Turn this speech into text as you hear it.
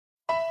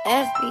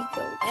FB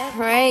go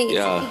crazy.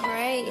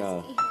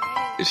 Yeah.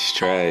 It's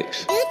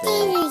tracks.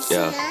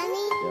 Yeah.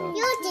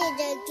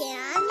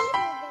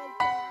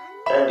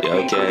 Yeah,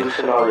 okay.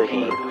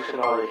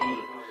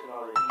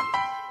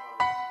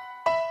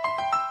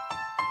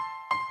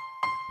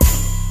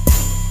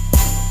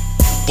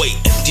 Wait,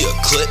 empty a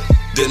clip,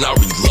 then I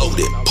reload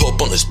it. Pull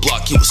up on this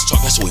block, he was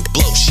talking, so we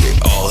blow shit.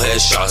 All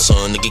headshots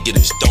on, nigga get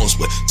his dome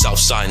split.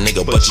 Southside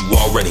nigga, but you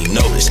already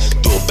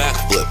noticed. Do a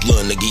backflip,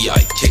 little nigga, yeah,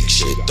 I kick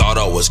shit. Thought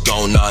I was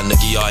gone, nah,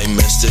 nigga, yeah, I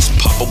missed this.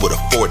 Pop up with a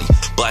 40,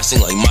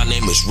 blasting like my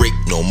name is Rick,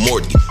 no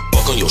Morty.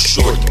 Fuck on your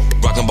shorty,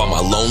 rockin' by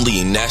my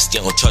lonely and nasty.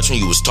 I don't touch when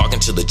you was talking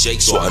to the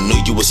Jake, so I knew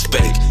you was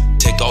fake.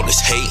 Take all this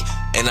hate,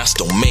 and I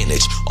still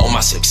manage all my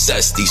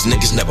success. These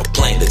niggas never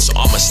planned it, so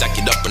I'ma stack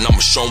it up and I'ma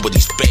show 'em what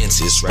these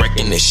bands is.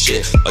 Wrecking this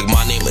shit like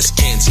my name is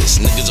Kansas.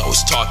 Niggas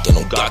always talking,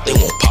 oh God, they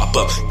won't pop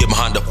up. Get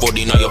behind the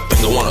 40, now your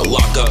finger wanna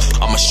lock up.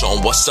 I'ma show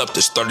 'em what's up,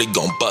 this 30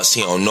 gon' bust.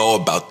 He don't know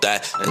about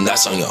that, and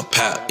that's on your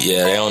pap.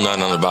 Yeah, they don't know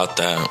nothing about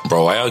that.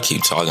 Bro, why y'all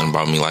keep talking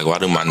about me? Like, why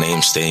do my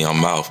name stay in your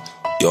mouth?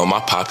 Yo, am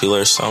I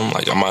popular or something?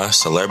 Like, am I a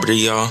celebrity,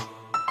 y'all?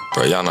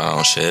 Bro, y'all know I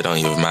don't shit, it don't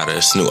even matter.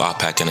 It's new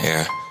op-pack in the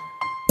air.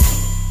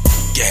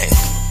 Gang.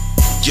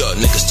 Yeah,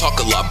 niggas talk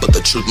a lot, but the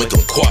truth make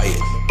them quiet.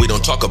 We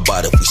don't talk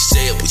about it, we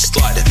say it, we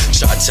slide it.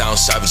 Shot-town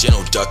savage, ain't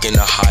no ducking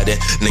or hiding.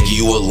 Nigga,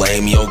 you a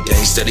lame, yo,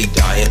 gang steady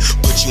dying.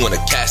 Put you in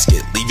a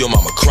casket, leave your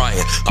mama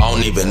crying. I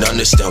don't even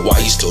understand why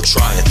you still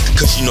trying.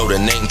 Cause you know the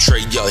name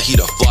Trey, yeah, he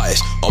the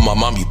flyest. On my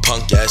mom, you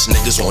punk ass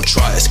niggas won't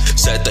try us.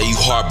 Said that you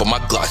hard, but my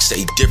Glock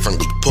say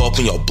differently. Pull up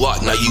in your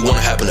block, now you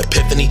wanna have an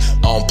epiphany?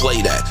 I don't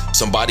play that,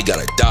 somebody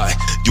gotta die.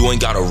 You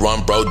ain't gotta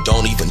run, bro,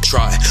 don't even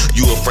try.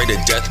 You afraid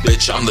of death,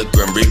 bitch, I'm the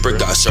Grim Reaper.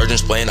 Got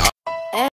surgeons playing